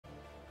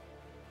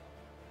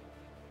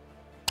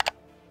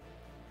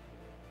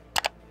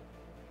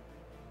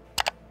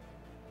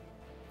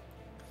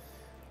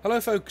Hello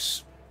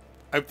folks,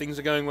 hope things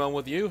are going well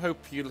with you.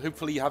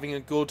 Hopefully you're having a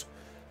good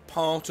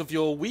part of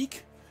your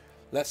week.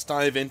 Let's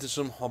dive into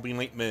some hobby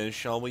nightmares,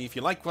 shall we? If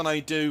you like what I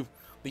do,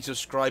 the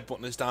subscribe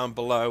button is down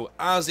below,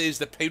 as is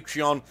the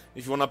Patreon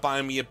if you want to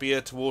buy me a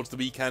beer towards the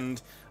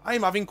weekend. I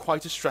am having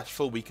quite a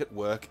stressful week at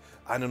work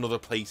and in other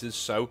places,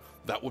 so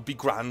that would be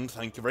grand,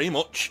 thank you very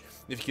much.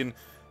 If you can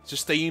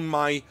sustain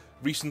my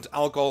recent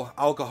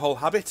alcohol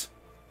habit.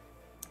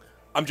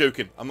 I'm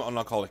joking, I'm not an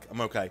alcoholic, I'm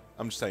okay,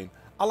 I'm just saying.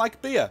 I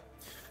like beer.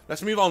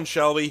 Let's move on,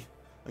 shall we,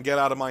 and get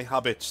out of my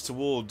habits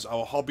towards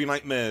our hobby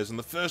nightmares. And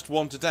the first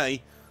one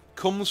today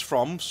comes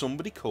from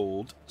somebody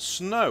called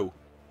Snow.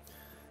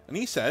 And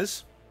he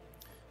says,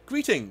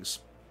 "Greetings,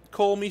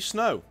 call me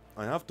Snow."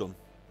 I have done.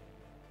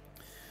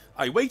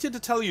 "I waited to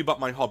tell you about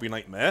my hobby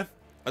nightmare.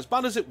 As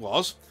bad as it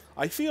was,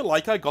 I feel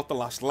like I got the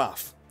last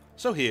laugh.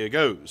 So here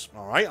goes.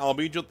 Alright, I'll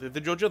be the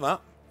judge of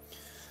that.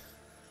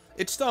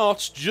 It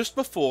starts just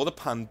before the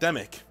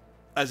pandemic.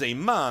 As a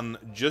man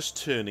just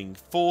turning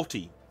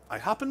 40, I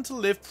happen to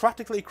live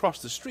practically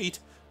across the street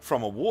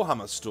from a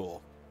Warhammer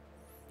store.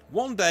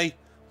 One day,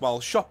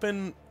 while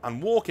shopping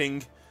and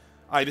walking,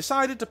 I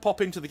decided to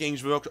pop into the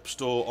Games Workshop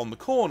store on the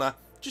corner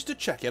just to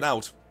check it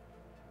out.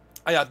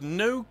 I had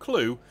no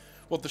clue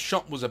what the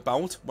shop was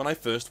about when I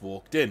first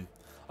walked in.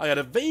 I had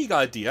a vague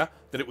idea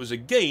that it was a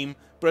game,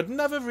 but had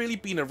never really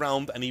been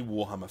around any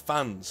Warhammer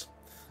fans.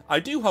 I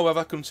do,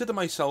 however, consider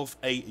myself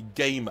a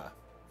gamer.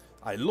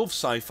 I love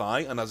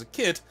sci-fi, and as a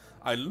kid,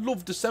 I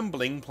loved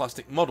assembling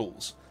plastic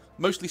models.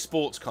 Mostly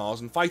sports cars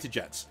and fighter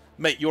jets.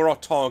 Mate, you're our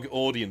target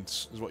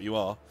audience, is what you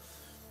are.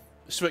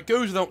 So it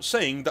goes without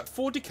saying that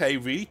 40k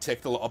really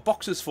ticked a lot of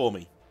boxes for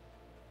me.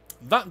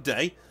 That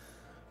day,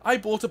 I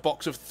bought a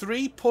box of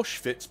 3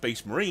 push-fit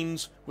Space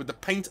Marines with the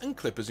paint and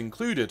clippers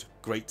included.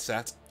 Great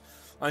set.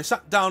 I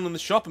sat down in the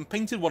shop and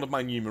painted one of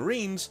my new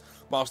Marines,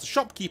 whilst the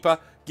shopkeeper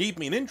gave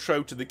me an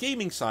intro to the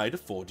gaming side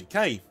of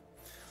 40k.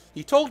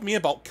 He told me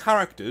about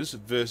characters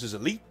versus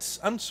elites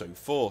and so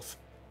forth.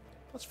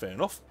 That's fair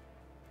enough.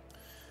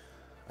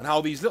 And how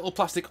these little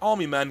plastic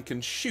army men can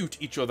shoot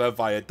each other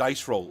via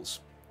dice rolls.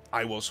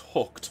 I was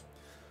hooked.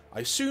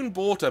 I soon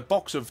bought a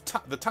box of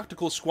the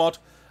tactical squad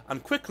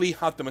and quickly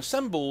had them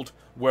assembled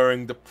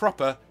wearing the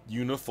proper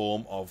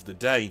uniform of the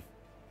day.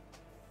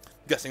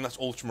 Guessing that's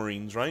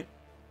Ultramarines, right?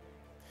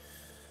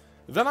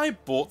 Then I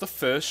bought the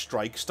first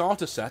Strike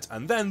starter set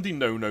and then the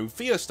No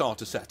Fear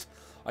starter set.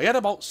 I had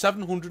about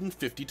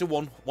 750 to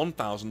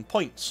 1,000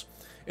 points,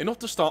 enough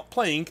to start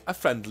playing a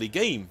friendly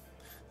game.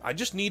 I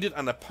just needed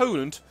an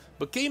opponent,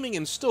 but gaming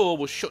in store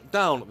was shut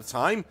down at the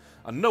time,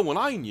 and no one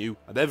I knew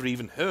had ever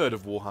even heard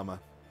of Warhammer.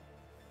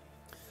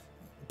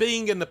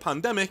 Being in the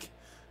pandemic,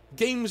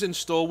 games in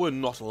store were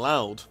not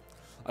allowed.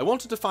 I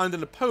wanted to find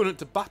an opponent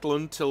to battle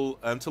until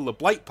the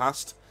blight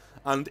passed,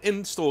 and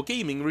in-store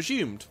gaming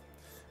resumed.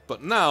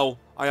 But now,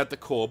 I had the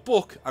core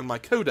book and my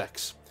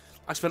codex.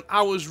 I spent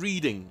hours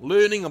reading,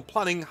 learning and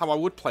planning how I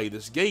would play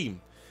this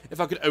game, if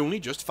I could only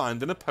just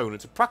find an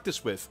opponent to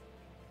practice with.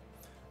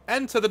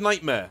 Enter the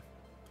nightmare.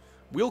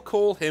 We'll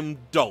call him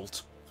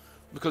Dolt,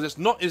 because it's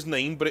not his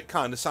name, but it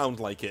kinda sounds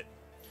like it.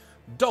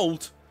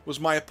 Dolt was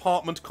my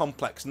apartment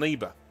complex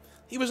neighbour.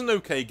 He was an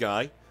okay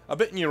guy, a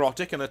bit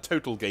neurotic and a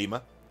total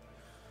gamer.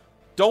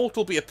 Dolt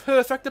will be a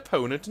perfect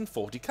opponent in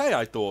 40k,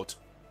 I thought.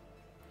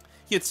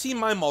 He had seen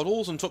my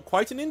models and took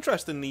quite an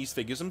interest in these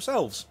figures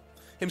himself.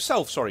 He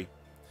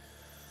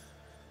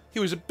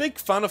was a big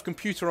fan of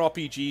computer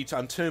RPG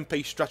and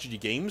turn-based strategy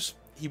games.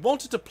 He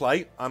wanted to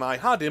play, and I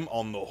had him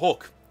on the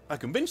hook. I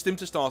convinced him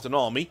to start an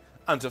army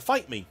and to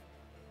fight me.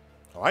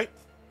 Alright.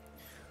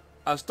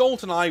 As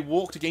Dolt and I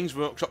walked to Games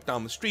Workshop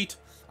down the street,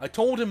 I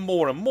told him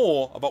more and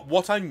more about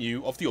what I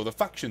knew of the other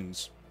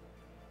factions.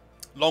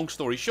 Long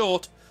story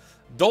short,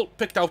 Dolt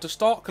picked out a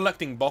start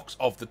collecting box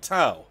of the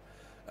Tau,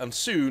 and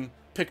soon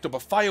picked up a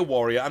Fire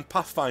Warrior and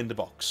Pathfinder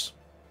box.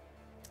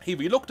 He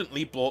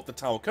reluctantly bought the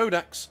Tau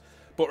Codex,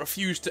 but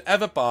refused to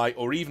ever buy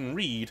or even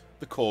read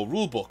the core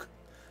rulebook,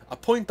 a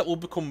point that will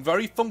become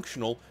very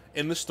functional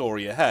in the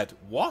story ahead.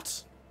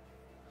 What?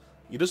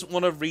 He doesn't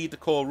want to read the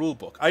core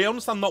rulebook. I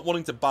understand not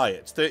wanting to buy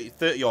it. It's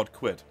 30 odd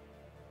quid.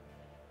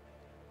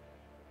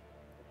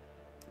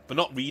 But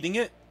not reading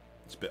it?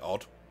 It's a bit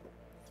odd.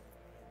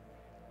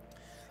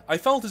 I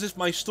felt as if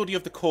my study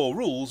of the core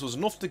rules was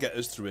enough to get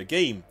us through a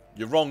game.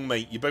 You're wrong,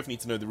 mate. You both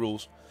need to know the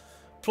rules.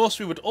 Plus,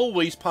 we would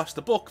always pass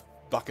the book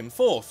back and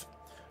forth.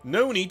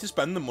 No need to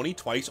spend the money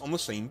twice on the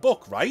same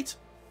book, right?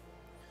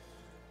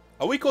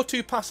 A week or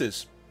two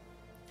passes.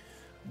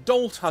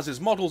 Dolt has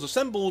his models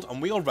assembled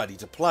and we are ready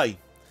to play.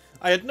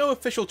 I had no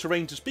official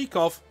terrain to speak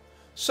of,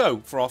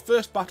 so for our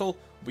first battle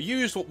we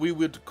used what we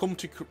would come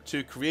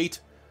to create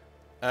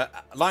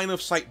line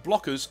of sight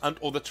blockers and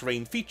other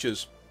terrain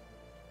features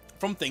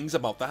from things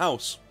about the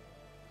house.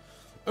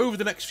 Over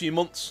the next few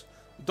months,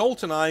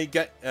 Dolt and I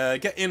get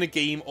in a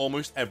game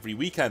almost every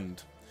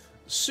weekend.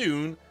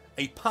 Soon,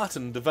 a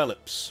pattern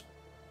develops.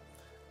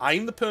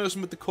 I'm the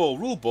person with the core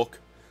rulebook,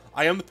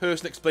 I am the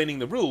person explaining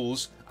the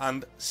rules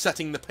and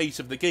setting the pace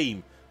of the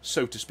game,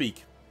 so to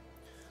speak.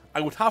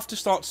 I would have to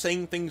start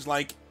saying things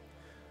like,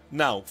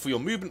 Now, for your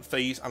movement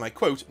phase, and I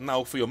quote,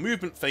 now for your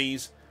movement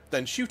phase,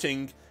 then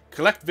shooting,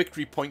 collect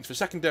victory points for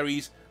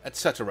secondaries,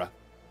 etc.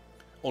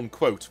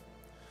 Unquote.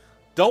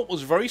 Dalt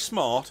was very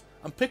smart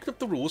and picked up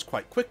the rules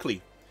quite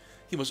quickly.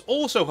 He was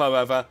also,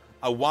 however,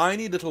 a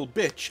whiny little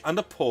bitch and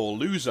a poor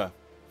loser.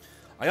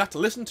 I had to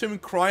listen to him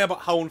cry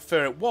about how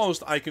unfair it was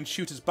that I can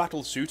shoot his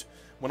battlesuit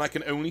when I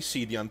can only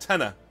see the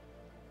antenna.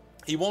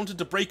 He wanted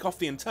to break off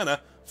the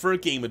antenna for a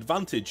game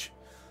advantage.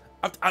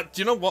 Do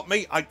you know what,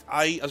 mate?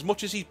 As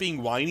much as he's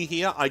being whiny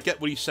here, I get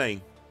what he's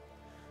saying.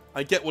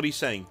 I get what he's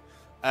saying.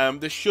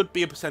 There should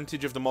be a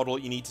percentage of the model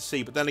you need to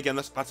see, but then again,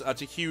 that's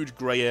a huge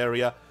grey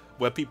area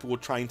where people will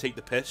try and take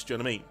the piss. Do you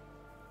know what I mean?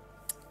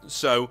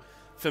 So,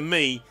 for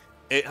me,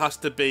 it has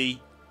to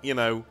be, you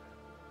know,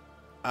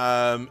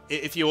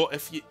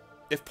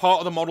 if part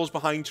of the model's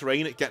behind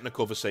terrain, it's getting a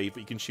cover save, but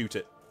you can shoot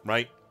it,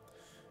 right?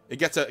 It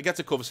gets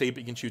a cover save,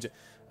 but you can shoot it.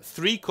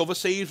 3 cover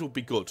saves would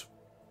be good.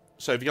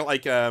 So if you got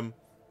like a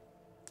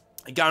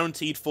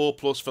guaranteed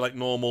 4+ for like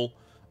normal,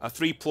 a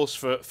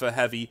 3+ for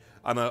heavy,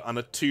 and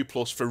a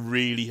 2+ for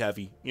really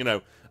heavy, you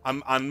know,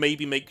 and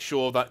maybe make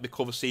sure that the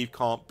cover save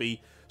can't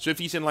be. So if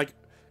he's in like,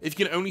 if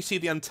you can only see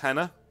the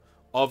antenna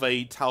of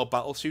a Tau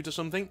battlesuit or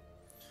something,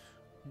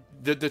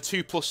 the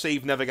 2+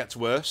 save never gets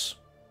worse.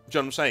 Do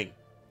you know what I'm saying?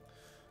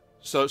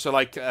 So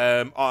like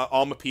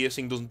armor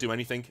piercing doesn't do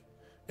anything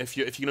if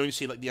you can only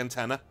see like the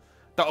antenna.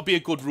 That would be a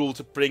good rule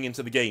to bring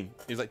into the game.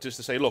 Is like just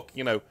to say, look,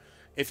 you know,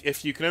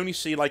 if you can only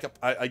see like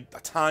a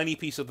tiny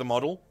piece of the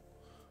model,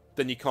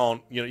 then you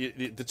can't. You know,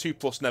 the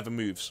 2+ never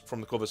moves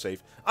from the cover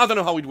save. I don't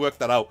know how we'd work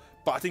that out,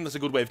 but I think that's a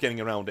good way of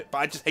getting around it. But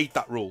I just hate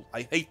that rule.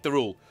 I hate the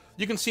rule.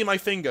 You can see my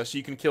finger, so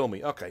you can kill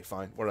me. Okay,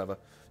 fine, whatever.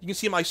 You can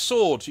see my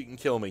sword, so you can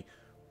kill me.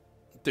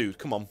 Dude,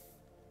 come on.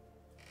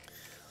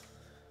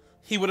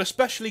 He would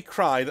especially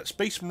cry that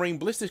Space Marine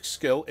ballistic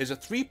skill is a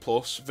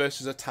 3+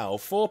 versus a Tau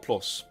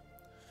 4+.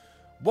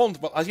 Once,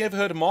 but has he ever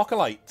heard of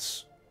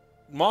Markalites?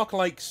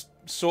 Markalites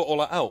sort all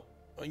that out.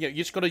 You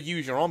just got to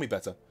use your army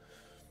better.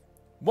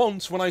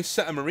 Once, when I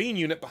set a Marine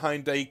unit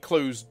behind a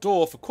closed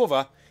door for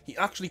cover, he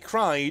actually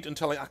cried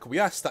until I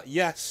acquiesced that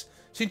yes,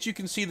 since you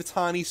can see the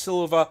tiny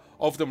sliver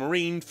of the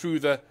Marine through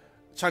the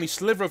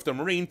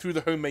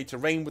homemade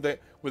terrain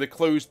with a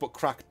closed but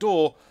cracked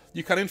door,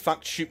 you can in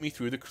fact shoot me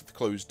through the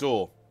closed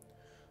door.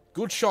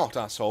 Good shot,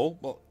 asshole.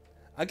 Well,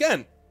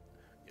 again,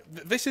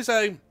 this is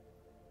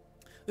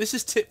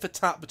tit for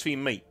tat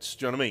between mates.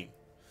 Do you know what I mean?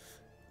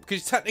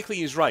 Because technically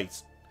he's right.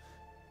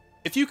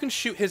 If you can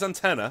shoot his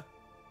antenna,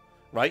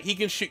 right, he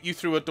can shoot you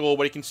through a door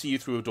where he can see you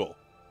through a door.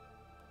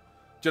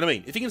 Do you know what I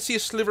mean? If he can see a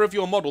sliver of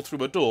your model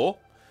through a door,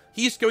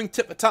 he's going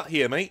tit for tat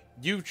here, mate.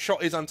 You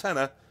shot his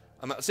antenna,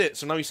 and that's it.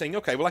 So now he's saying,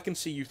 okay, well, I can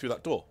see you through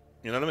that door.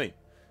 You know what I mean?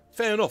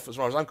 Fair enough, as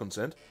far as I'm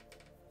concerned.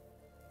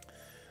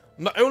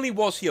 Not only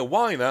was he a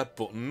whiner,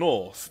 but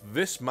north.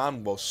 This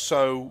man was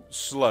so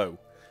slow.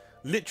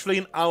 Literally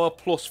an hour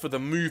plus for the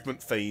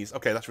movement phase.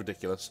 Okay, that's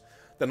ridiculous.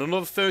 Then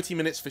another 30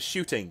 minutes for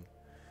shooting.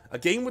 A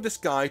game with this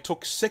guy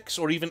took 6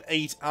 or even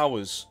 8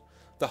 hours.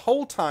 The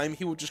whole time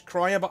he would just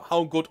cry about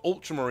how good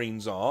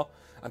Ultramarines are,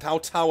 and how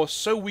Tau are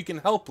so weak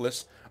and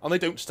helpless, and they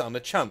don't stand a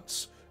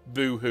chance.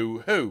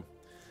 Boo-hoo-hoo.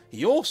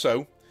 He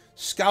also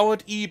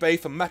scoured eBay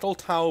for metal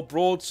Tau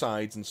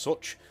broadsides and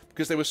such,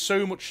 because they were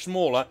so much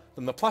smaller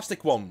than the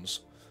plastic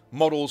ones.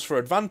 Models for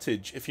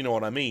advantage, if you know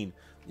what I mean.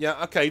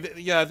 Yeah, okay,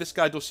 yeah, this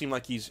guy does seem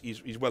like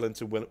he's well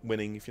into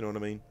winning, if you know what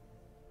I mean.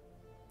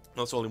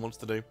 That's all he wants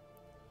to do.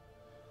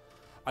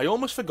 I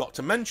almost forgot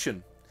to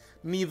mention,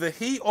 neither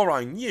he or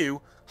I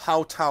knew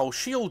how Tau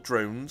shield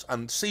drones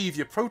and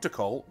Saviour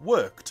protocol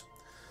worked.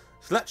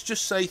 So let's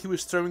just say he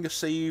was throwing a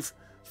save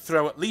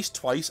throw at least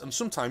twice and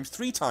sometimes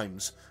 3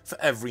 times for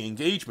every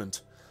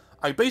engagement.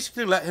 I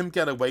basically let him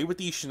get away with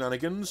these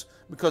shenanigans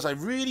because I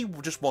really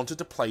just wanted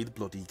to play the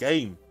bloody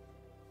game.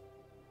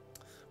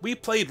 We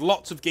played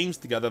lots of games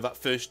together that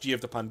first year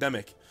of the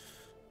pandemic.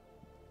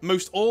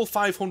 Most all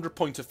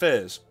 500-point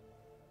affairs.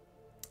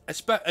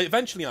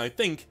 Eventually, I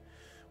think,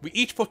 we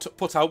each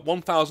put out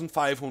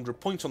 1,500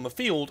 points on the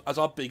field as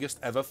our biggest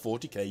ever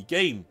 40k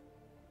game.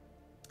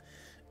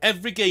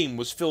 Every game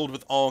was filled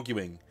with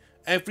arguing.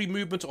 Every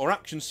movement or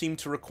action seemed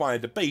to require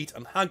debate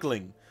and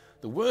haggling.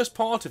 The worst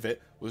part of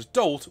it was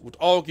Dalt would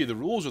argue the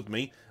rules with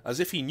me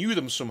as if he knew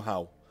them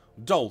somehow.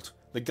 Dalt,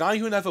 the guy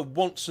who never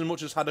once so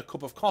much as had a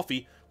cup of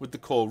coffee with the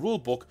core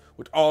rulebook,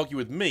 would argue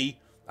with me,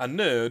 a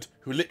nerd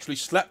who literally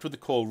slept with the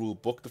core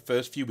rulebook the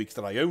first few weeks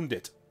that I owned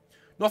it.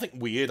 Nothing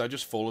weird, I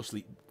just fall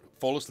asleep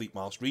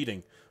whilst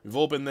reading. We've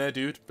all been there,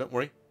 dude, don't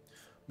worry.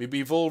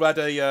 We've all read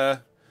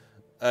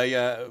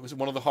was it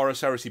one of the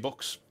Horus Heresy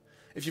books?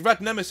 If you've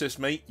read Nemesis,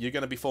 mate, you're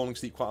going to be falling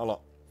asleep quite a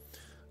lot.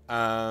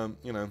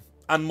 You know.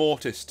 And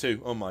Mortis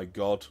too, oh my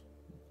god.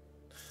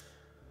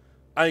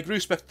 I grew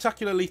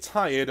spectacularly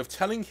tired of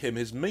telling him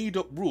his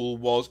made-up rule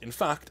was, in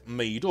fact,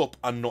 made up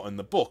and not in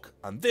the book,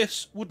 and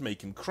this would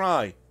make him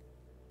cry.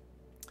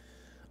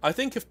 I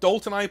think if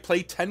Dalt and I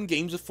played 10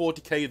 games of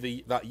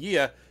 40k that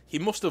year, he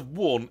must have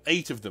won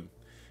 8 of them.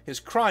 His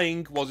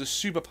crying was his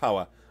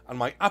superpower, and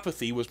my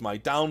apathy was my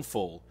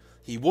downfall.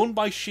 He won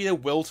by sheer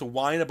will to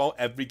whine about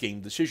every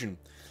game decision.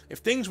 If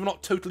things were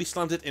not totally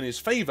slanted in his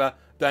favour,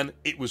 then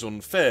it was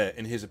unfair,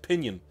 in his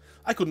opinion.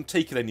 I couldn't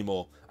take it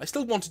anymore. I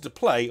still wanted to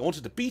play, I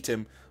wanted to beat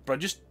him, but I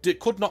just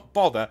could not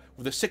bother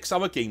with a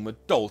 6-hour game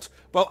with Dolt.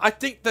 Well, I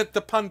think that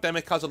the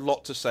pandemic has a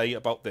lot to say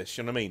about this,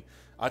 you know what I mean?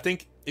 I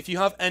think if you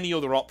have any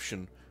other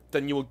option,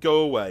 then you will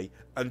go away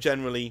and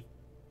generally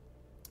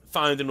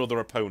find another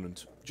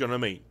opponent. Do you know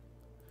what I mean?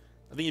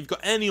 I think if you've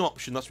got any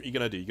option, that's what you're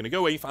going to do. You're going to go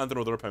away and find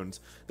another opponent.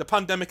 The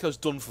pandemic has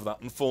done for that,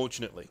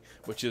 unfortunately,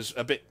 which is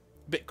a bit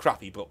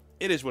crappy, but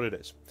it is what it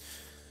is.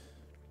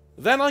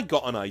 Then I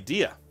got an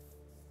idea.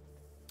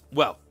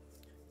 Well,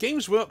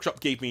 Games Workshop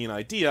gave me an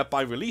idea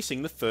by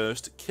releasing the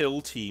first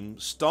Kill Team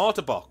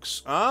starter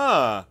box.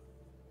 Ah!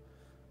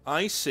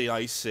 I see,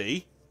 I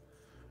see.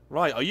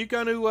 Right, are you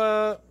going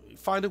to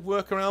find a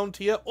workaround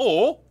here?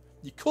 Or,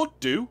 you could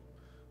do,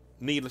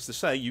 needless to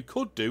say, you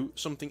could do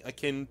something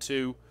akin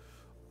to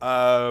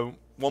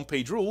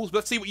one-page rules. But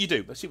let's see what you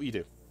do. Let's see what you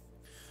do.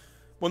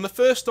 When the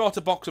first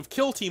starter box of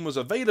Kill Team was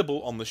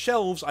available on the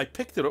shelves, I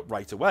picked it up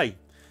right away.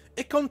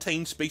 It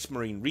contained Space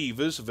Marine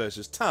Reavers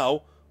versus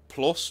Tau,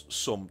 plus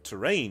some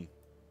terrain.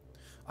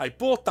 I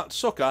bought that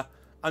sucker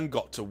and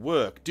got to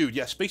work. Dude,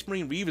 yeah, Space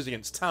Marine Reavers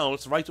against Tau,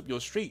 that's right up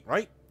your street,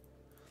 right?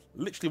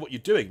 Literally what you're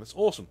doing. That's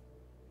awesome.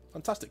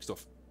 Fantastic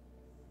stuff.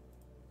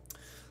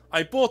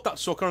 I bought that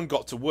sucker and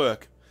got to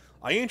work.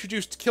 I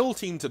introduced Kill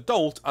Team to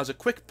Dolt as a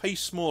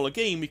quick-paced, smaller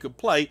game we could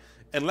play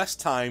in less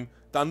time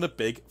than the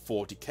big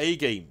 40k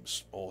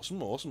games.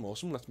 Awesome, awesome,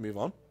 awesome. Let's move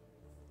on.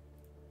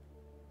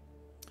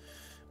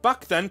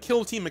 Back then,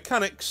 Kill Team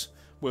mechanics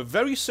were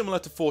very similar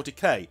to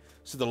 40k,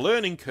 so the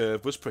learning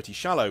curve was pretty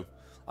shallow.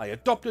 I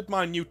adopted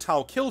my new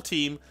Tau Kill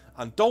Team,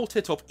 and Dolt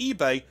hit up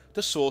eBay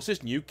to source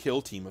his new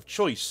Kill Team of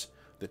choice,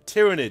 the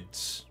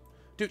Tyranids.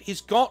 Dude,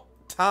 he's got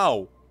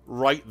Tau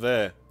right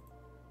there.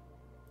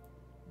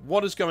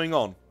 What is going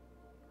on?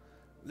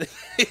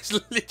 He's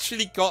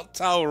literally got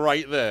Tau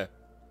right there.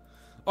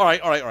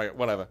 Alright,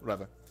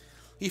 whatever.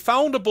 He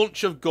found a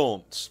bunch of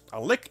gaunts, a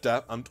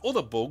lictor, and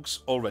other bugs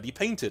already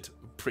painted,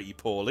 pretty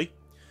poorly.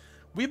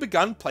 We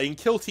began playing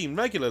Kill Team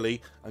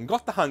regularly and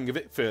got the hang of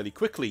it fairly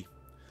quickly.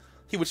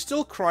 He would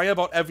still cry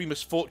about every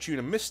misfortune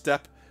and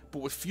misstep,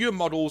 but with fewer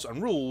models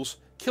and rules,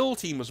 Kill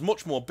Team was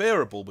much more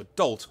bearable with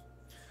Dolt.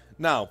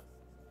 Now,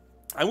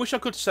 I wish I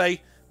could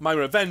say my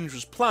revenge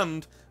was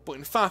planned, but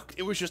in fact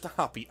it was just a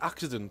happy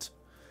accident.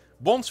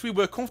 Once we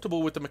were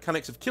comfortable with the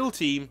mechanics of Kill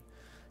Team,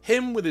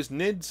 him with his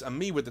Nids and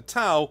me with the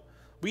Tau,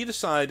 we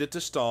decided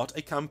to start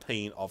a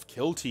campaign of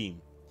Kill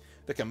Team.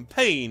 The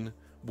campaign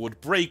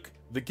would break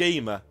the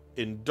gamer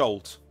in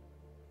Dolt.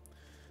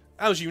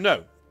 As you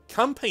know,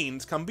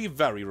 campaigns can be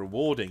very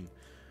rewarding.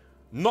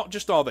 Not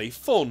just are they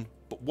fun,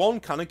 but one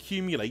can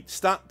accumulate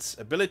stats,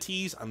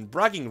 abilities, and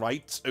bragging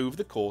rights over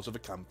the course of a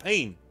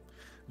campaign.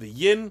 The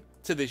yin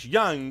to this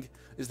yang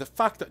is the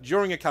fact that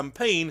during a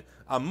campaign,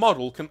 a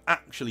model can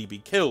actually be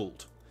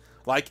killed.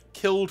 Like,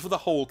 killed for the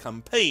whole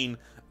campaign,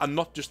 and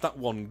not just that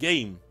one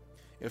game.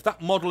 If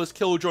that model is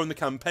killed during the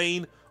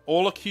campaign,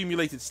 all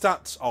accumulated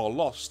stats are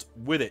lost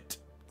with it.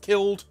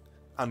 Killed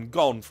and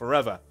gone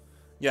forever.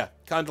 Yeah,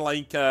 kind of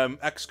like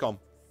XCOM.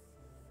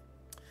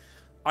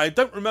 I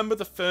don't remember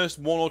the first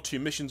 1 or 2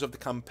 missions of the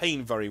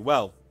campaign very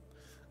well.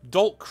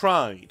 Dolt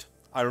cried.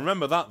 I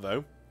remember that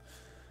though.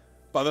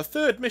 By the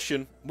 3rd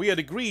mission, we had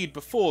agreed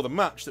before the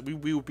match that we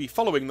would be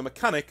following the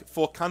mechanic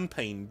for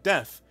campaign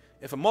death.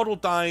 If a model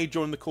died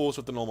during the course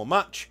of the normal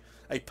match,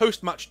 a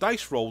post-match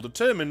dice roll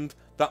determined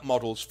that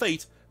model's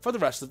fate for the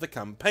rest of the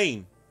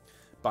campaign.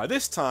 By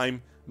this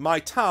time, my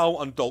Tau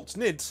and Dolt's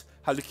Nids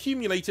had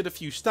accumulated a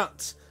few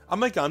stats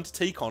and began to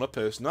take on a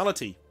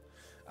personality,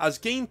 as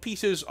game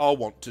pieces are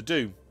wont to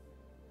do.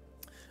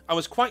 I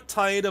was quite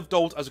tired of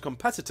Dolt as a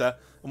competitor,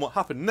 and what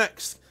happened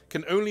next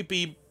can only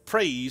be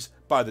praised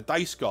by the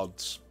dice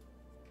gods.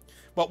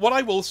 But what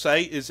I will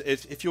say is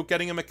if you're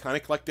getting a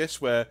mechanic like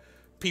this where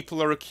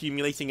people are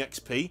accumulating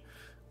XP,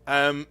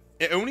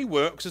 it only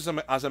works as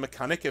a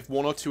mechanic if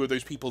 1 or 2 of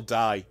those people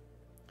die.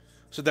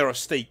 So there are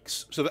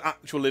stakes, so they're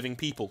actual living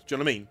people. Do you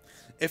know what I mean?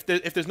 If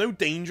there's no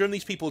danger in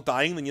these people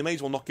dying, then you may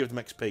as well not give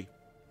them XP.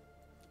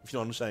 If you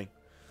know what I'm saying.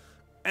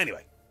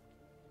 Anyway.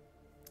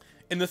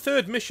 In the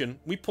 3rd mission,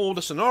 we pulled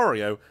a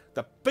scenario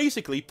that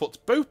basically puts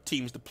both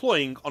teams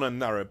deploying on a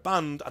narrow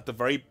band at the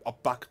very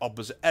back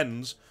opposite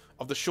ends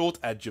of the short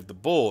edge of the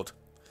board.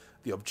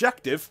 The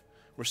objective: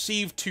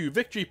 receive 2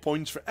 victory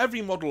points for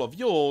every model of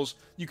yours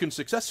you can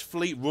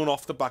successfully run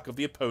off the back of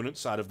the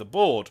opponent's side of the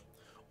board.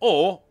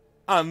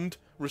 And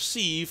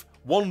receive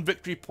 1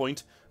 victory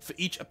point for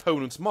each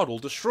opponent's model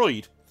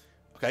destroyed.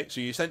 Okay,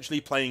 so you're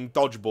essentially playing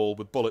dodgeball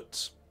with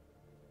bullets.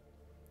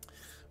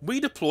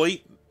 We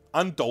deploy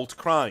and Dolt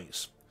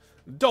cries.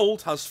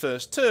 Dolt has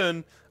first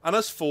turn and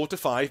has 4 to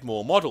 5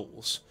 more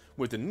models,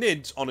 with the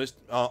Nids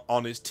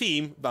on his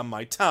team than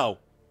my Tau.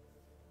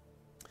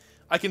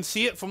 I can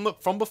see it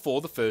from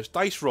before the first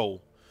dice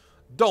roll.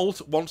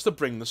 Dolt wants to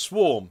bring the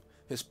swarm.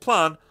 His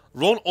plan: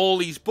 run all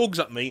these bugs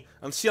at me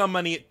and see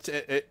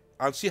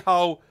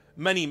how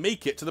many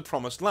make it to the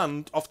promised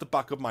land off the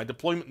back of my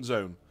deployment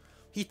zone.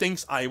 He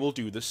thinks I will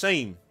do the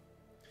same.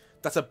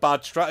 That's a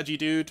bad strategy,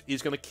 dude.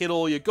 He's going to kill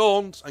all your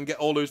gaunts and get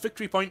all those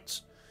victory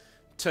points.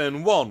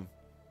 Turn 1.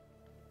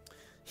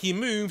 He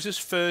moves his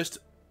first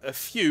a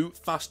few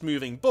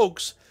fast-moving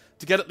bugs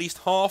to get at least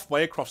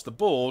halfway across the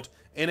board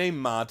in a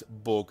mad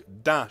bug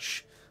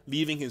dash,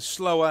 leaving his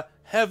slower,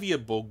 heavier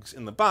bugs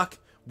in the back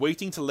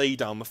waiting to lay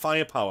down the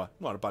firepower.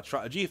 Not a bad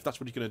strategy if that's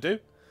what he's going to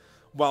do.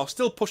 While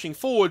still pushing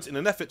forwards in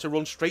an effort to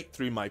run straight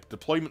through my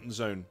deployment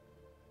zone.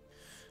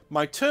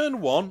 My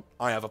turn 1,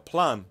 I have a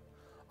plan.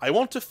 I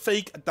want to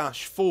fake a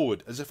dash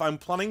forward as if I'm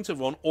planning to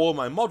run all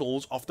my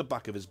models off the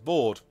back of his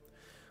board.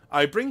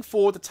 I bring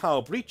forward the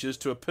tower breaches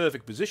to a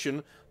perfect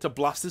position to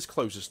blast his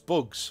closest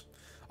bugs.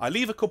 I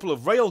leave a couple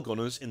of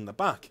railgunners in the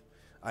back.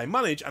 I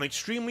manage an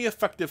extremely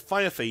effective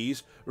fire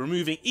phase,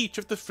 removing each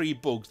of the 3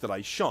 bugs that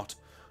I shot.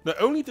 Not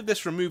only did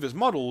this remove his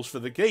models for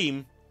the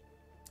game,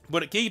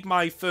 but it gave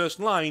my first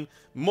line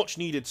much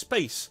needed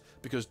space,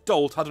 because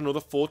Dolt had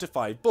another 4 to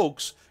 5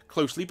 bugs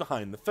closely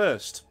behind the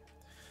first.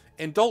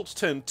 In Dolt's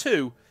turn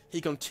 2, he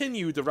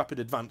continued the rapid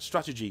advance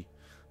strategy.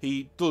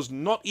 He does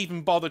not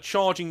even bother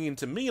charging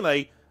into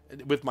melee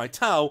with my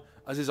Tau,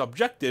 as his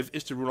objective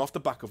is to run off the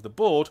back of the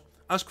board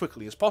as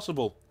quickly as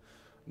possible.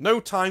 No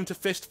time to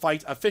fist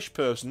fight a fish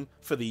person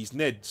for these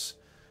nids.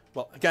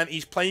 Well, again,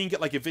 he's playing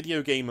it like a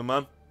video gamer,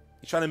 man.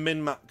 He's trying to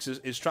min-max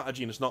his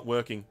strategy and it's not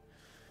working.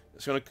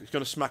 It's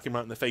gonna smack him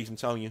right in the face, I'm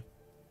telling you.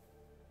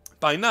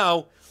 By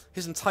now,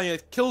 his entire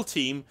kill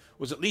team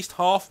was at least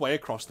halfway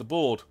across the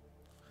board.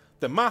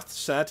 The math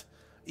said,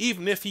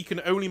 even if he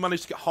can only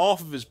manage to get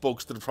half of his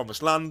bugs to the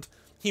promised land,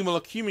 he will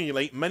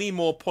accumulate many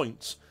more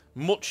points,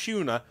 much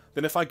sooner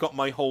than if I got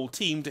my whole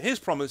team to his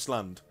promised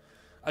land.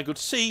 I could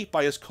see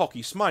by his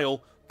cocky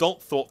smile,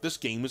 Dolt thought this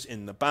game was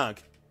in the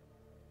bag.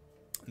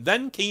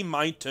 Then came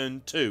my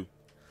turn 2.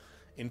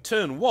 In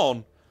turn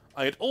 1,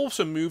 I had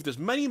also moved as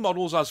many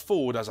models as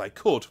forward as I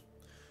could.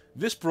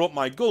 This brought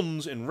my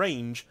guns in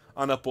range,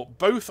 and I put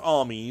both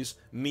armies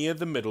near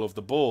the middle of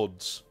the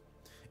boards.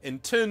 In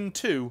turn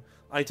 2,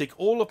 I take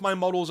all of my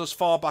models as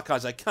far back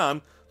as I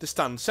can to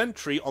stand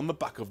sentry on the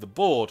back of the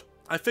board.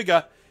 I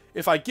figure,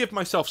 if I give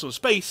myself some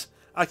space,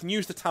 I can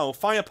use the tower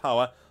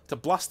firepower to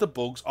blast the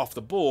bugs off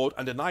the board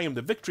and deny him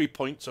the victory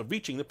points of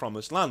reaching the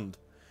promised land.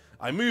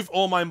 I move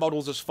all my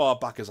models as far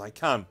back as I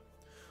can.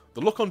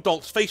 The look on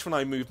Dolt's face when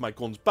I moved my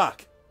guns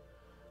back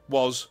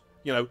was,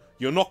 you know,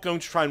 you're not going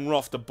to try and run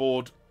off the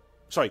board.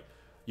 Sorry,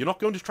 you're not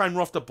going to try and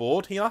run off the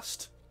board, he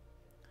asked.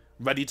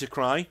 Ready to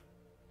cry?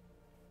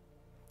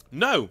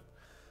 No.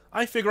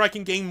 I figure I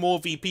can gain more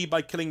VP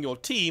by killing your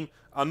team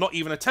and not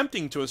even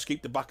attempting to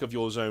escape the back of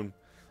your zone.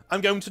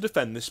 I'm going to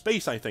defend this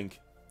space, I think,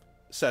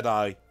 said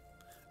I.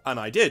 And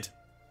I did.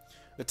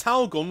 The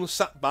towel gun was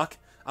sat back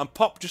and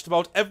popped just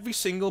about every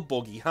single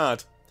bug he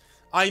had.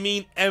 I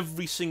mean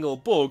every single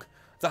bug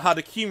that had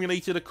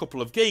accumulated a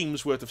couple of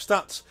games worth of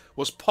stats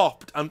was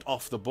popped and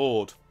off the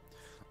board.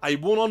 I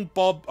won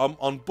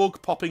on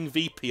bug popping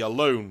VP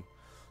alone.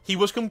 He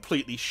was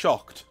completely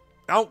shocked,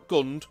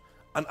 outgunned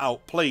and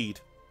outplayed.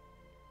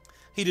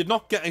 He did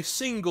not get a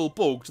single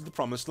bug to the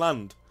promised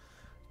land.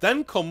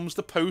 Then comes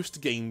the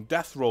post-game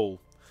death roll.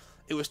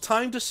 It was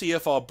time to see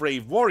if our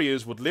brave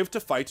warriors would live to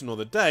fight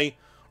another day,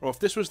 or if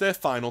this was their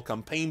final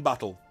campaign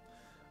battle.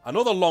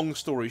 Another long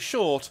story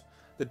short,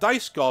 the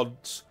dice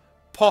gods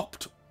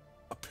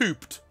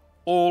pooped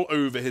all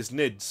over his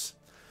nids.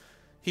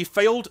 He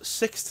failed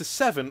 6 to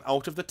 7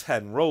 out of the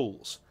 10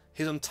 rolls.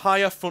 His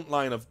entire front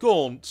line of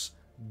gaunts,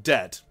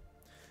 dead.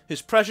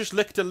 His precious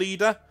lictor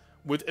leader,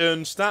 with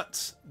earned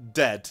stats,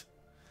 dead.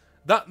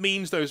 That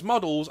means those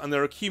models and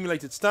their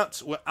accumulated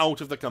stats were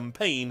out of the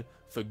campaign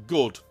for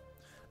good.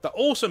 That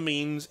also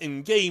means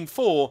in Game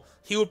 4,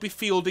 he would be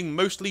fielding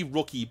mostly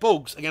rookie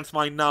bugs against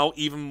my now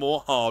even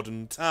more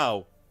hardened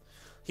Tau.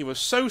 He was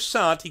so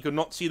sad he could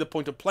not see the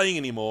point of playing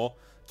anymore,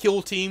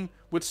 Kill Team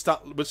with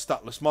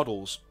statless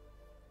models.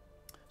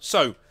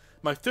 So,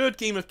 my third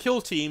game of Kill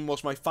Team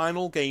was my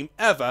final game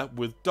ever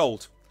with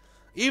Dolt,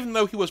 even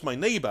though he was my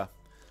neighbour.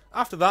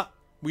 After that,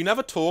 we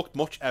never talked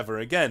much ever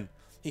again.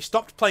 We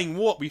stopped playing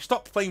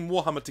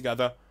Warhammer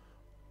together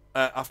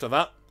after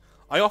that.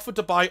 I offered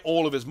to buy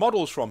all of his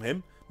models from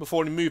him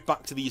before he moved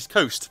back to the East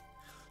Coast.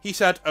 He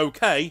said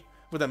okay,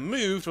 but then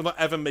moved without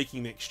ever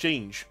making the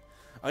exchange.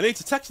 I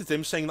later texted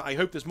him saying that I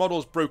hoped his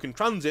models broke in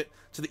transit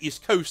to the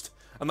East Coast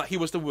and that he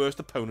was the worst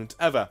opponent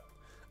ever.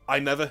 I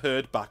never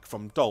heard back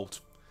from Dolt.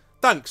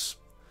 Thanks.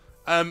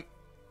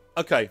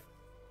 Okay.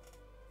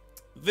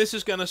 This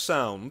is gonna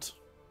sound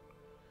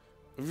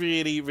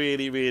really,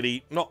 really,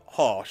 really, not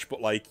harsh,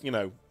 but like, you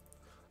know,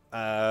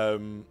 I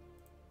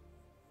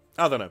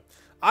don't know.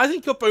 I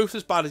think you're both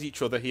as bad as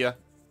each other here.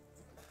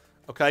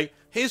 Okay?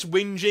 His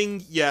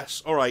whinging,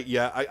 yes, alright,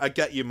 yeah, I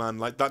get you, man.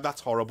 Like,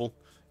 that's horrible,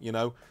 you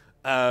know?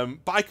 But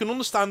I can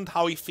understand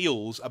how he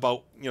feels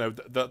about, you know,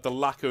 the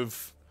lack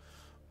of,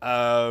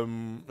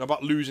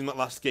 about losing that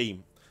last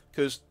game.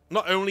 Because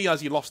not only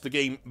has he lost the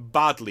game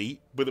badly,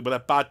 with a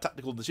bad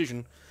tactical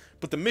decision,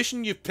 but the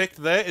mission you've picked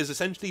there is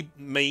essentially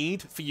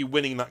made for you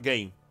winning that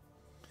game.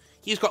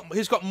 he's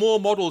got more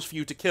models for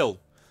you to kill,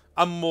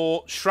 and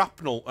more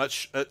shrapnel,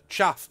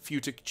 chaff for you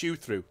to chew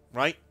through,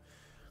 right?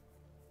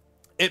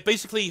 It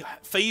basically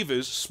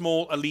favours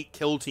small elite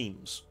kill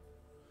teams.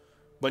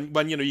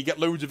 When you know, you get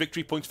loads of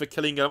victory points for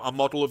killing a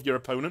model of your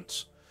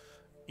opponents,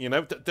 you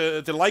know,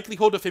 the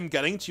likelihood of him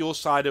getting to your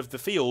side of the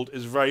field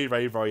is very,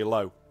 very, very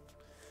low.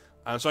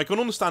 And so I can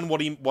understand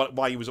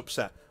why he was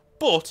upset.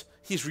 But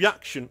his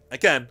reaction,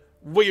 again,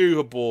 way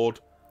overboard,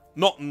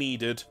 not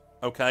needed,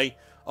 okay?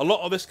 A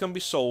lot of this can be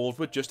solved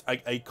with just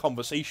a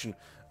conversation.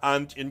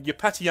 And your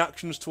petty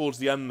actions towards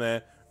the end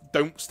there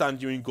don't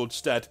stand you in good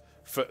stead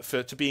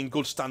to be in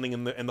good standing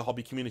in the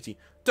hobby community.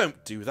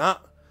 Don't do that.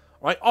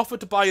 Right? Offer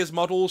to buy his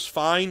models,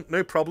 fine,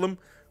 no problem.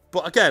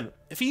 But again,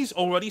 if he's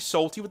already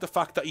salty with the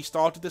fact that he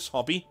started this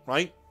hobby,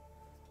 right?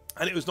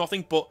 And it was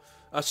nothing but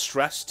a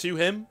stress to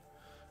him,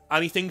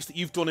 and he thinks that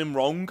you've done him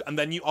wrong, and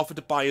then you offer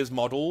to buy his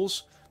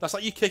models, that's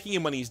like you kicking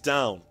him when he's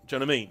down. Do you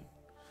know what I mean?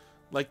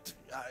 Like,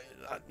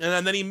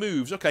 and then he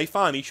moves. Okay,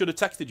 fine, he should have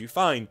texted you,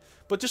 fine.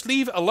 But just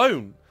leave it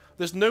alone.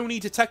 There's no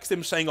need to text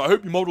him saying, I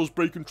hope your models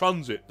break in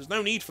transit. There's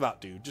no need for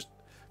that, dude. Just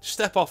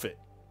step off it.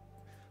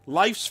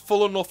 Life's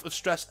full enough of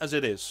stress as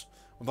it is,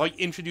 without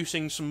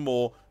introducing some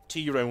more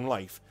to your own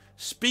life.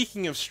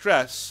 Speaking of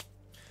stress,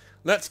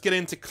 let's get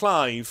into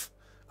Clive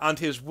and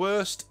his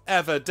worst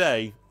ever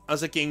day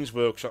as a Games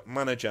Workshop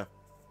manager.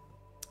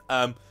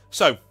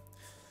 So,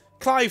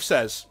 Clive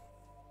says,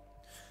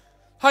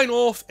 Hi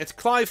North, it's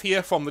Clive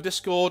here from the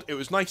Discord. It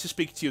was nice to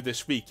speak to you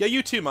this week. Yeah,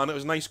 you too, man. It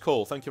was a nice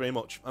call. Thank you very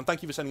much. And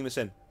thank you for sending this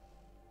in.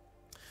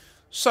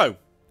 So,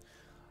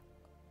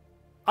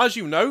 as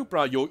you know,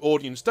 but your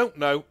audience don't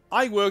know,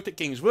 I worked at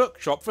Games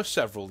Workshop for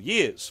several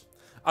years.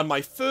 And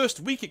my first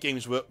week at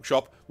Games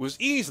Workshop was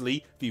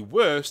easily the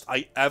worst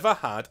I ever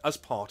had as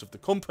part of the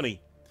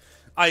company.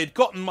 I had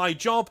gotten my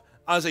job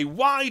as a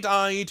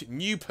wide-eyed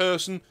new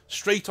person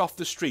straight off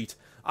the street.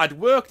 I'd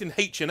worked in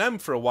H&M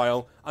for a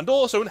while, and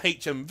also in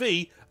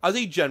HMV as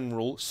a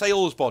general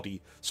sales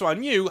body, so I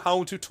knew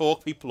how to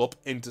talk people up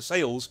into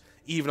sales,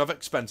 even of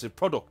expensive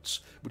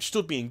products, which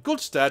stood me in good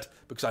stead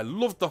because I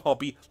loved the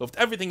hobby, loved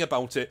everything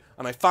about it,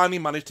 and I finally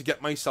managed to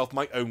get myself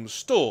my own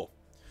store.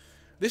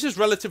 This is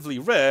relatively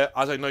rare,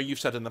 as I know you've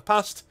said in the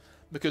past,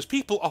 because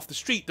people off the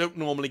street don't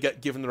normally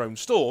get given their own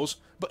stores,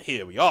 but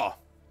here we are.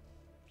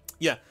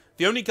 Yeah,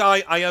 the only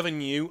guy I ever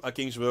knew at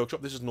Games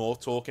Workshop, this is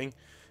North talking,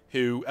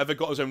 who ever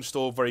got his own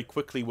store very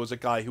quickly was a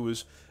guy who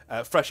was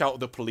fresh out of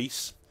the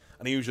police,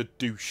 and he was a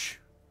douche.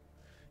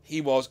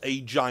 He was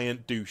a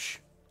giant douche.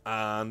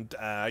 And,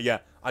 yeah,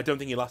 I don't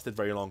think he lasted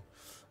very long.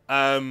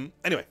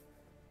 Anyway.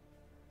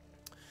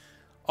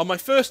 On my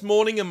first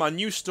morning in my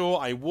new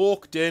store, I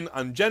walked in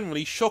and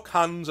generally shook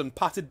hands and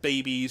patted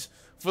babies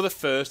for the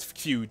first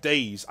few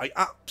days. I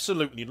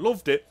absolutely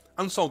loved it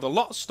and sold a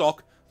lot of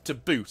stock to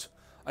boot.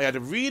 I had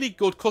a really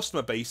good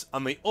customer base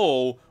and they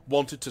all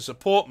wanted to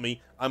support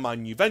me and my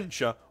new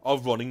venture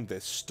of running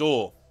this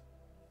store.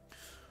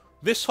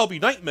 This hobby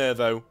nightmare,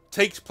 though,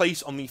 takes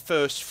place on the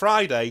first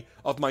Friday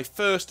of my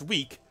first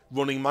week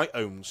running my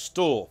own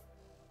store.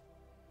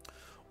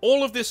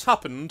 All of this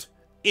happened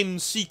in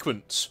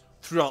sequence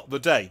throughout the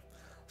day.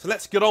 So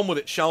let's get on with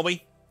it, shall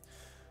we?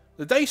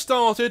 The day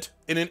started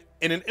in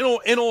an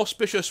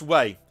inauspicious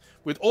way,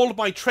 with all of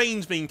my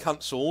trains being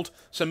cancelled,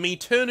 so me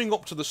turning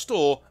up to the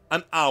store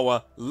an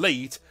hour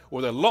late,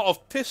 with a lot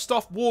of pissed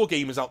off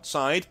wargamers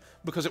outside,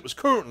 because it was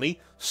currently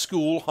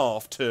school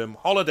half-term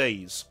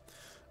holidays.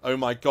 Oh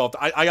my god,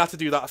 I had to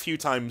do that a few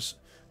times,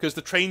 because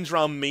the trains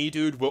around me,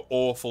 dude, were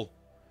awful.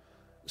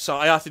 So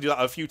I had to do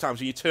that a few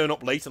times, where you turn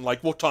up late and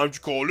like, what time do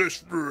you call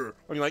this? And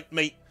you're like,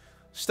 mate,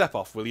 step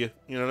off, will you?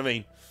 You know what I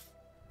mean?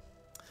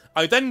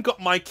 I then got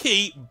my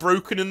key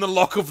broken in the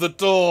lock of the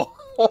door.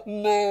 Oh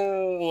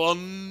no! Oh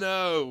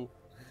no!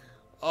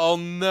 Oh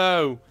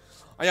no!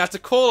 I had to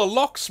call a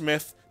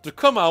locksmith to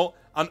come out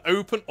and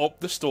open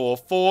up the store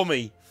for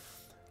me.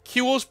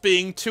 Cures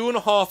being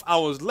 2.5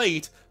 hours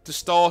late to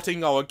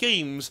starting our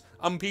games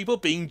and people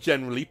being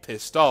generally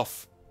pissed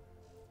off.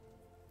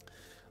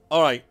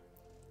 Alright.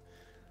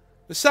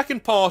 The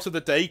second part of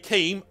the day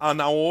came an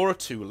hour or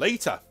two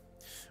later,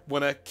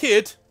 when a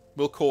kid,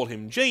 we'll call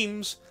him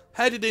James,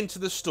 headed into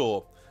the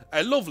store.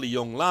 A lovely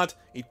young lad,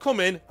 he'd come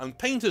in and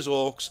paint his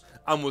orcs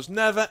and was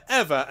never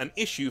ever an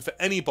issue for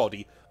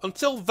anybody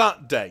until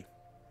that day.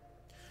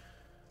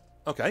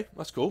 Okay,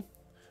 that's cool.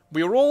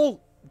 We were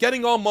all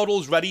getting our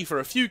models ready for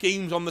a few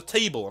games on the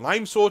table, and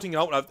I'm sorting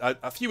out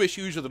a few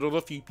issues with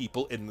another few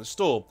people in the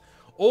store.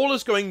 All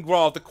is going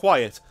rather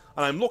quiet,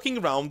 and I'm looking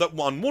around at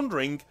one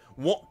wondering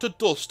what to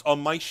dust on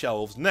my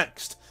shelves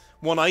next,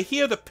 when I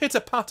hear the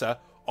pitter-patter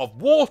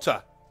of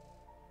water.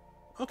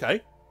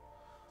 Okay.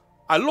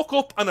 I look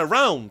up and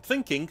around,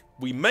 thinking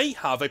we may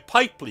have a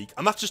pipe leak,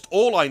 and that's just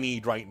all I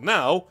need right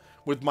now.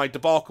 With my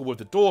debacle with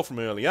the door from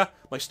earlier,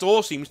 my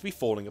store seems to be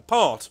falling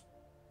apart.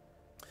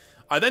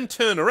 I then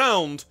turn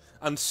around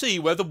and see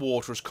where the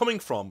water is coming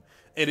from.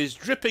 It is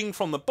dripping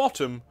from the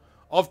bottom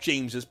of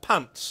James's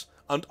pants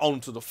and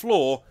onto the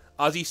floor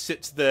as he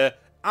sits there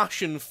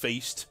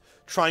ashen-faced,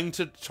 trying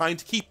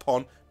to keep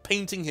on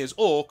painting his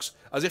orcs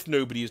as if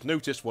nobody has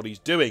noticed what he's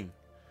doing.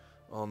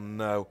 Oh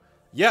no.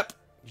 Yep,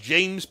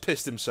 James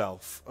pissed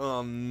himself.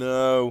 Oh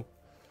no.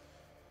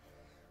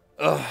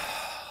 Ugh.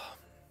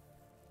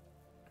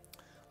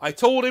 I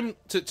told him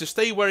to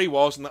stay where he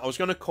was and that I was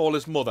going to call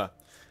his mother.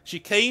 She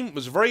came,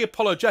 was very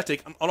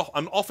apologetic, and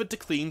offered to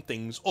clean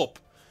things up.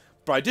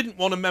 But I didn't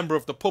want a member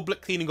of the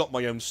public cleaning up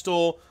my own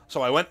store,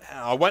 so I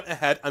went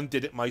ahead and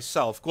did it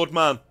myself. Good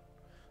man.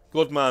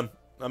 Good man.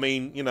 I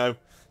mean, you know,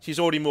 she's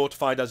already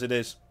mortified as it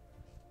is.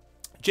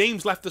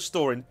 James left the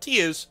store in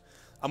tears,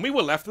 and we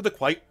were left with a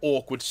quite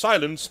awkward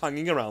silence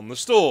hanging around the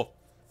store.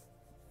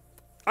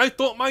 I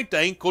thought my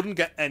day couldn't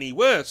get any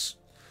worse.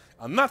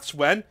 And that's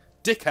when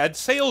Dickhead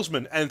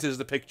Salesman enters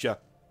the picture.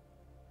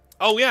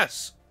 Oh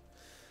yes.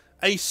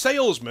 A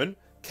salesman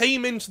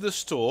came into the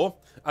store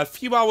a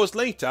few hours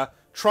later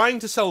trying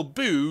to sell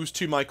booze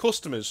to my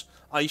customers.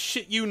 I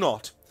shit you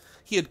not.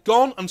 He had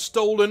gone and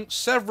stolen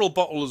several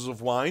bottles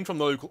of wine from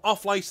the local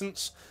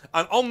off-licence,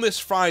 and on this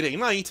Friday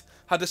night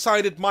had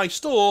decided my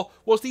store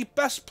was the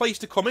best place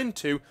to come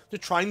into to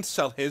try and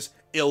sell his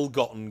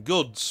ill-gotten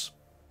goods.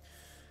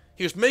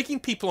 He was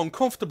making people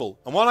uncomfortable,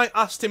 and when I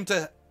asked him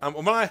to,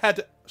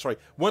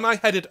 when I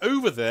headed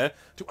over there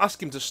to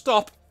ask him to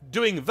stop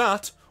doing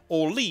that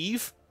or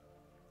leave,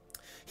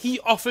 he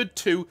offered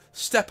to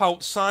step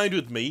outside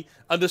with me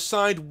and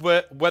decide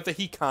whether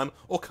he can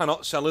or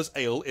cannot sell his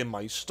ale in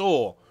my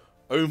store.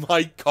 Oh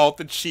my god,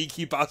 the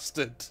cheeky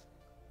bastard.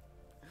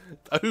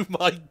 Oh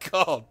my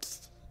god.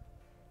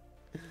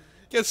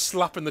 Get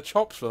slapped in the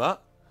chops for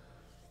that.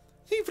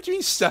 What do you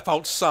mean step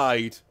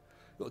outside?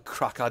 Little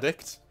crack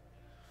addict.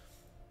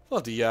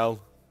 Bloody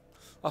hell.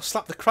 I'll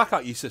slap the crack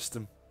out your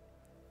system.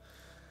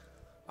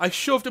 I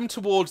shoved him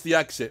towards the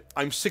exit.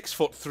 I'm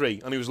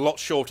 6'3", and he was a lot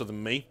shorter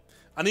than me.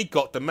 And he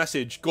got the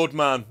message. Good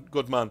man,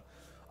 good man.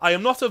 I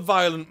am not a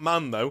violent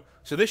man, though,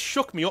 so this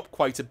shook me up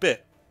quite a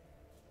bit.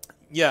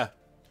 Yeah.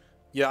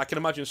 Yeah, I can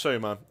imagine so,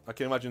 man. I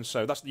can imagine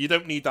so. You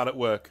don't need that at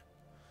work.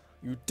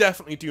 You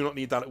definitely do not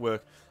need that at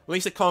work. At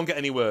least it can't get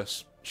any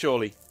worse,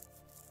 surely.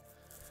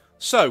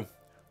 So,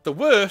 the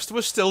worst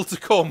was still to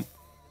come.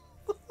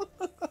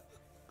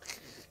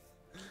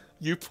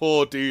 You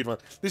poor dude, man.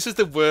 This is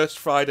the worst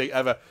Friday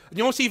ever. And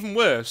you know what's even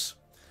worse?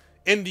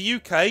 In the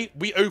UK,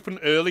 we open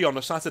early on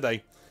a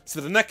Saturday.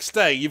 So the next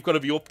day, you've got to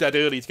be up dead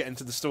early to get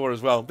into the store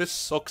as well. This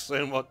sucks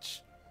so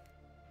much.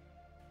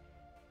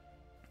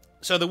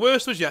 So the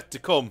worst was yet to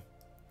come.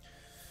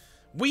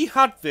 We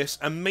had this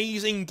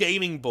amazing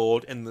gaming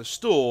board in the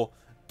store,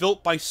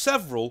 built by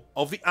several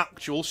of the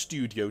actual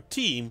studio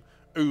team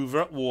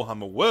over at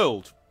Warhammer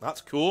World.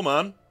 That's cool,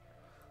 man.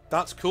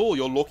 That's cool.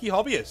 You're lucky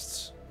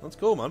hobbyists. That's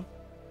cool, man.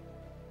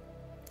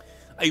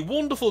 A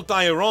wonderful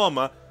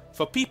diorama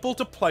for people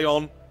to play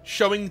on,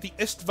 showing the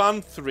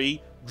Istvan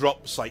 3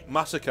 drop site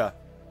massacre.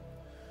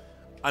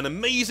 An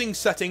amazing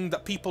setting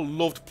that people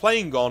loved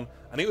playing on,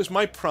 and it was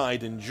my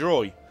pride and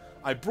joy.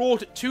 I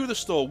brought it to the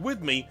store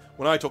with me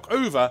when I took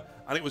over,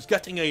 and it was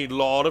getting a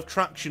lot of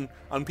traction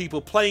and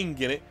people playing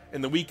in it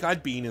in the week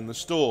I'd been in the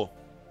store.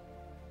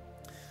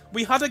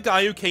 We had a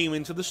guy who came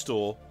into the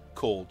store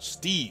called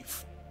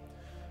Steve.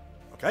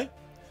 Okay?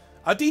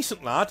 A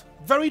decent lad,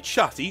 very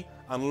chatty,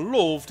 and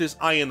loved his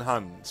iron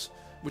hands,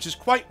 which is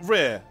quite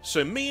rare,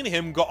 so me and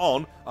him got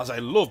on as I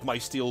loved my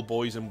steel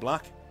boys in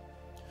black.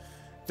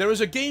 There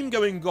is a game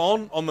going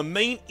on the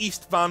main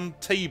East Van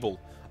table,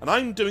 and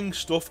I'm doing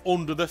stuff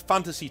under the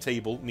fantasy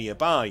table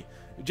nearby,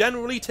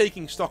 generally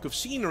taking stock of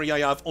scenery I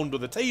have under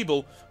the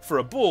table for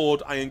a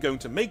board I am going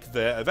to make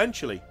there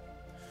eventually.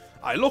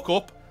 I look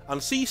up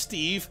and see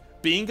Steve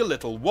being a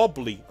little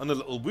wobbly and a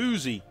little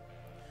woozy,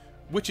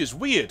 which is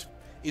weird.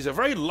 He's a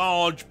very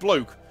large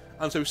bloke,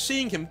 and so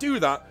seeing him do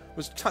that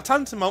was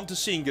tantamount to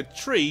seeing a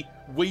tree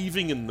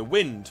waving in the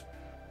wind.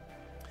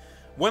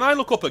 When I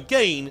look up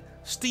again,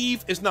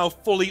 Steve is now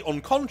fully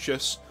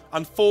unconscious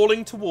and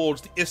falling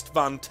towards the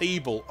Istvan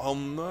table. Oh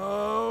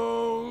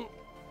no!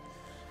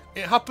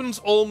 It happens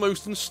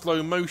almost in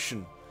slow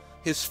motion,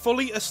 his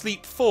fully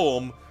asleep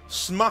form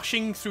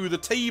smashing through the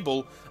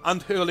table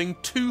and hurling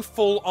 2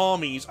 full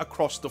armies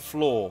across the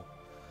floor.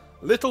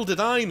 Little did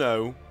I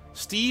know,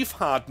 Steve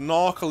had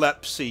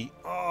narcolepsy.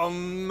 Oh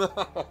no!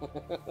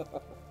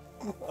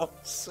 For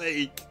God's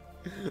sake.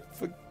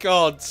 For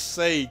God's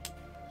sake.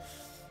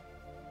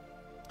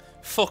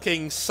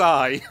 Fucking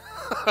sigh.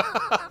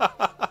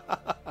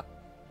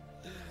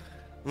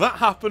 That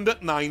happened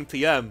at 9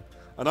 PM,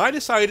 and I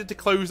decided to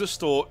close the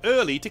store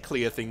early to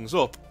clear things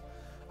up.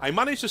 I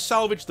managed to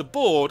salvage the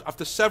board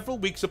after several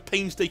weeks of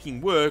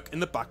painstaking work in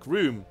the back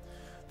room.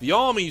 The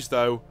armies,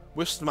 though,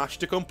 were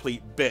smashed to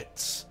complete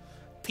bits.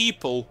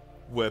 People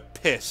were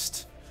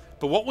pissed.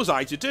 But what was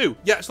I to do?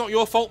 Yeah, it's not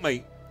your fault,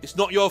 mate. It's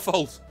not your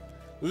fault.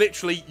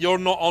 Literally, you're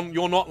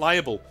not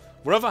liable.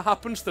 Whatever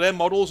happens to their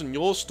models in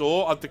your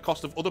store at the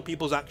cost of other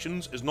people's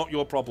actions is not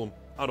your problem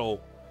at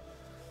all.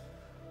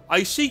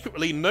 I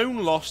secretly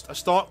lost a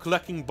start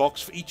collecting box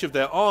for each of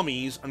their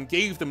armies and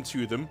gave them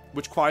to them,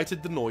 which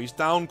quieted the noise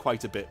down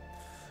quite a bit.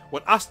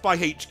 When asked by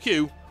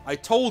HQ, I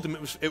told them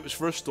it was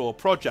for a store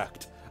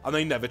project, and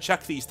they never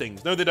check these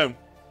things. No, they don't.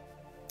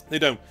 They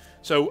don't.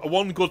 So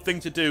one good thing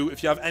to do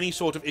if you have any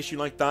sort of issue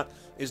like that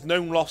is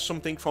known loss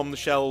something from the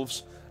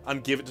shelves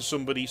and give it to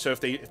somebody. So if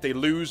they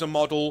lose a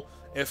model,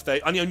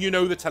 and you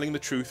know they're telling the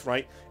truth,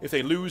 right? If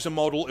they lose a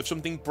model, if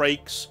something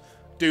breaks,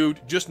 dude,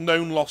 just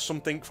known loss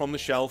something from the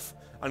shelf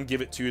and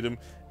give it to them.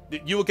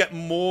 You will get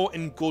more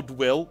in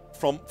goodwill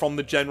from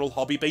the general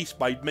hobby base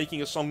by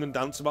making a song and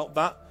dance about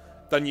that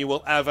than you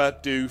will ever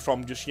do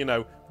from just, you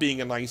know,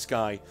 being a nice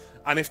guy.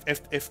 And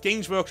if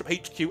Games Workshop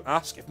HQ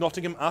ask, if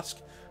Nottingham ask,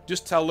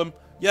 just tell them,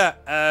 yeah,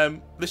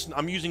 listen,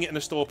 I'm using it in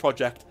a store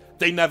project.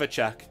 They never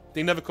check.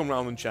 They never come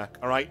around and check,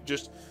 alright?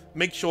 Just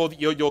make sure that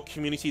your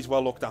community is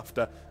well looked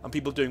after and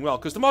people are doing well.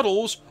 Because the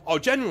models are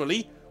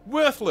generally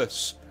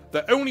worthless.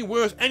 They're only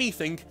worth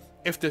anything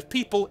if the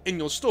people in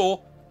your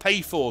store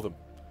pay for them.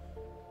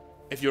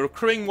 If you're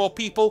accruing more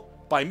people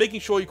by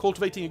making sure you're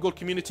cultivating a good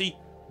community,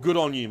 good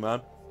on you,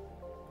 man.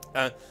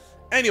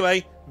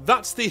 Anyway,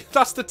 that's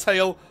the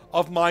tale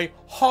of my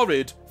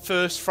horrid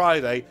first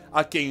Friday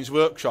at Games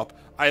Workshop.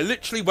 I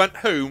literally went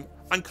home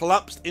and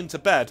collapsed into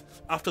bed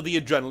after the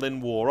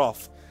adrenaline wore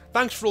off.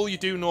 Thanks for all you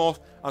do,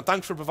 North, and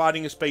thanks for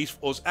providing a space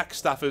for us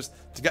ex-staffers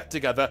to get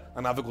together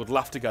and have a good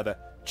laugh together.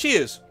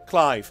 Cheers,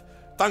 Clive.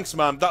 Thanks,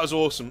 man. That was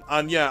awesome.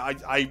 And yeah,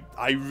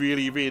 I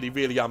really, really,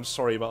 really am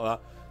sorry about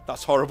that.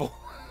 That's horrible.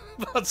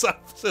 That's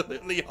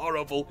absolutely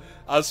horrible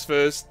as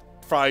first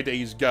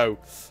Fridays go.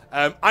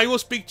 I will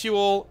speak to you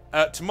all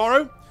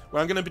tomorrow,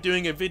 where I'm going to be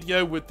doing a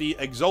video with the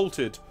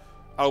Exalted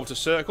Outer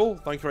Circle.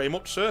 Thank you very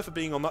much, sir, for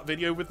being on that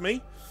video with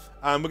me.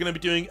 And we're going to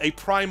be doing a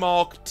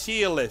Primarch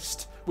tier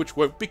list, which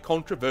won't be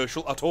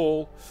controversial at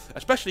all.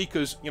 Especially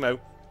because, you know,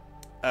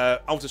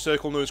 Outer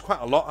Circle knows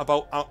quite a lot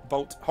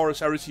about Horus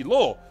Heresy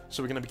lore.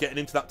 So we're going to be getting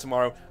into that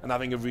tomorrow and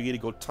having a really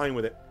good time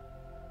with it.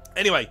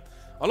 Anyway,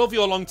 I love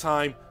you a long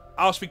time.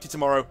 I'll speak to you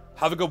tomorrow.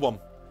 Have a good one.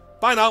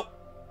 Bye now.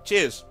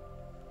 Cheers.